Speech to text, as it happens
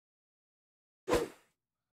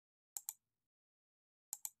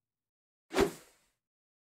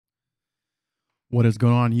What is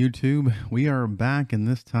going on, YouTube? We are back, and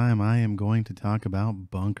this time I am going to talk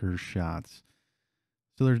about bunker shots.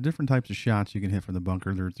 So there's different types of shots you can hit from the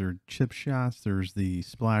bunker. There's chip shots, there's the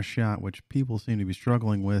splash shot, which people seem to be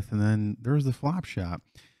struggling with, and then there's the flop shot.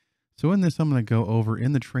 So in this, I'm going to go over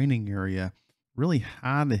in the training area really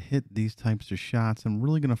how to hit these types of shots. I'm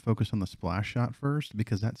really going to focus on the splash shot first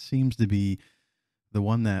because that seems to be the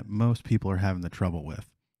one that most people are having the trouble with.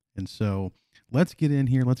 And so let's get in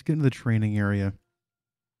here. Let's get into the training area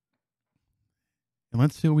and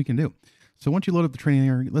let's see what we can do. So once you load up the training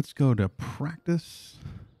area, let's go to practice.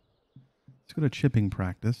 Let's go to chipping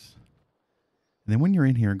practice. And then when you're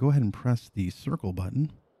in here, go ahead and press the circle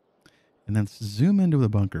button and then zoom into the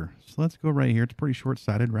bunker. So let's go right here. It's pretty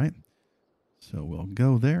short-sighted, right? So we'll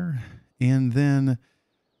go there. And then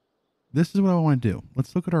this is what I want to do.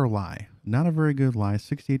 Let's look at our lie. Not a very good lie,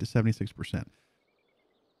 68 to 76%.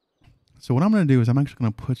 So what I'm going to do is I'm actually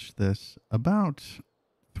going to push this about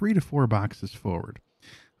 3 to 4 boxes forward.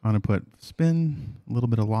 I'm going to put spin, a little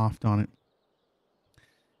bit of loft on it.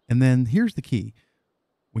 And then here's the key.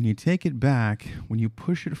 When you take it back, when you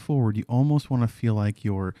push it forward, you almost want to feel like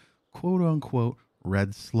you're quote unquote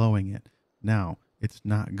red slowing it. Now, it's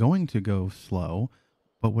not going to go slow,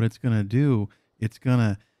 but what it's going to do, it's going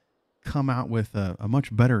to come out with a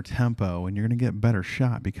much better tempo and you're going to get better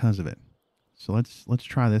shot because of it. So let's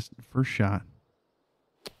try this first shot.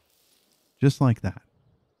 Just like that.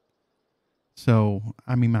 So,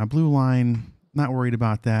 I mean, my blue line, not worried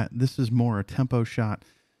about that. This is more a tempo shot.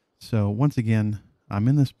 So once again, I'm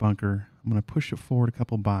in this bunker. I'm going to push it forward a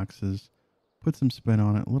couple boxes, put some spin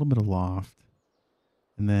on it, a little bit of loft.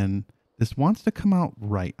 And then this wants to come out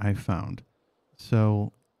right, I found.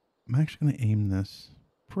 So I'm actually going to aim this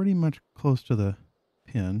pretty much close to the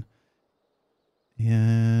pin.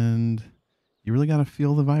 And you really got to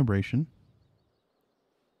feel the vibration.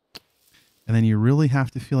 And then you really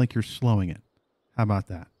have to feel like you're slowing it. How about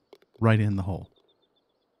that? Right in the hole.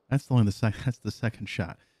 That's the second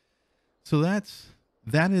shot. So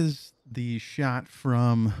that is the shot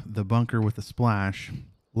from the bunker with the splash.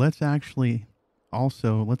 Let's actually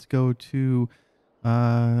also let's go to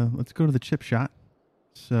the chip shot.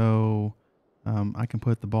 So I can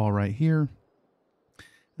put the ball right here. And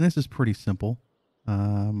this is pretty simple.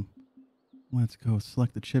 Let's go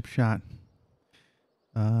select the chip shot.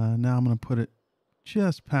 Now I'm going to put it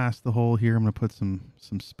just past the hole here. I'm going to put some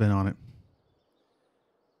spin on it.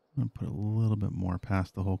 I'm going to put a little bit more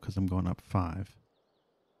past the hole because I'm going up 5.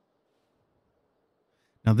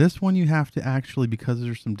 Now this one you have to actually, because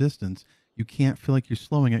there's some distance, you can't feel like you're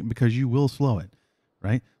slowing it because you will slow it,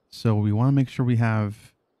 right? So we want to make sure we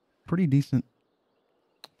have pretty decent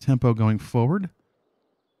tempo going forward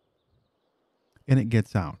and it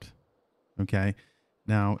gets out. Okay.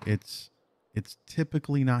 Now it's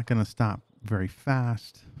typically not going to stop very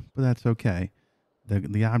fast, but that's okay.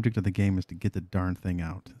 The object of the game is to get the darn thing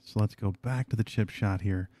out. So let's go back to the chip shot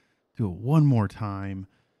here, do it one more time,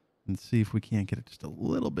 and see if we can't get it just a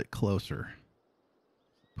little bit closer.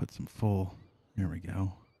 Put some full, there we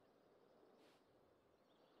go.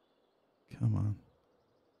 Come on.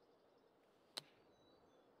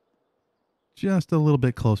 Just a little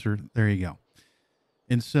bit closer. There you go.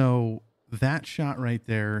 And so that shot right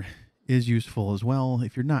there is useful as well.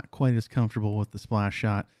 If you're not quite as comfortable with the splash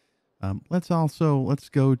shot, let's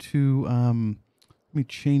go to, let me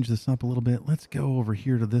change this up a little bit. Let's go over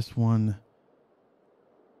here to this one.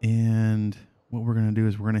 And what we're going to do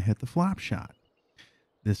is we're going to hit the flop shot.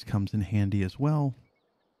 This comes in handy as well.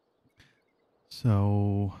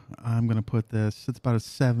 So I'm going to put this, it's about a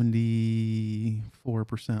 74%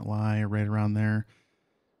 lie right around there.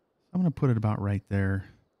 I'm going to put it about right there.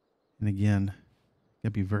 And again, you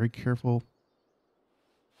gotta be very careful.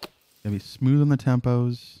 You gotta be smooth on the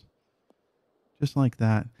tempos. Just like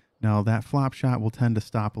that. Now that flop shot will tend to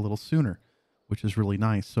stop a little sooner, which is really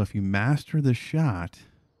nice. So if you master the shot,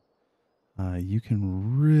 you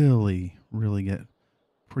can really, really get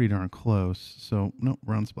pretty darn close. So nope,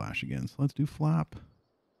 we're on splash again. So let's do flop.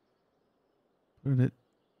 Put it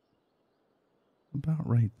about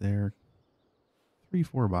right there. 3,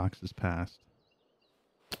 4 boxes past.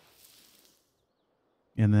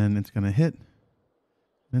 And then it's going to hit,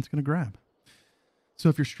 and it's going to grab. So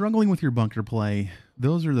if you're struggling with your bunker play,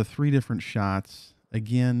 those are the 3 different shots.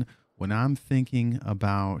 Again, when I'm thinking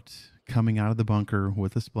about coming out of the bunker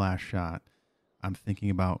with a splash shot, I'm thinking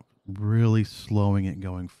about really slowing it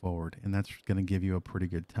going forward, and that's going to give you a pretty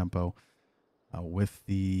good tempo. With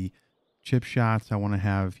the chip shots, I want to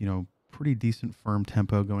have, pretty decent firm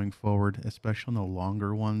tempo going forward, especially on the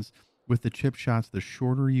longer ones. With the chip shots, the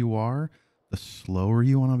shorter you are, the slower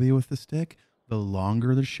you want to be with the stick, the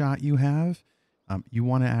longer the shot you have, You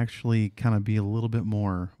want to actually kind of be a little bit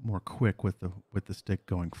more quick with the stick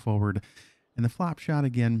going forward. And the flop shot,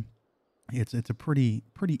 again, it's a pretty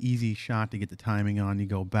easy shot to get the timing on. You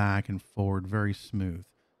go back and forward, very smooth,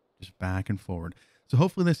 just back and forward. So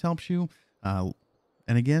hopefully this helps you. And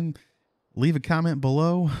again, leave a comment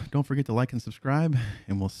below. Don't forget to like and subscribe,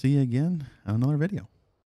 and we'll see you again on another video.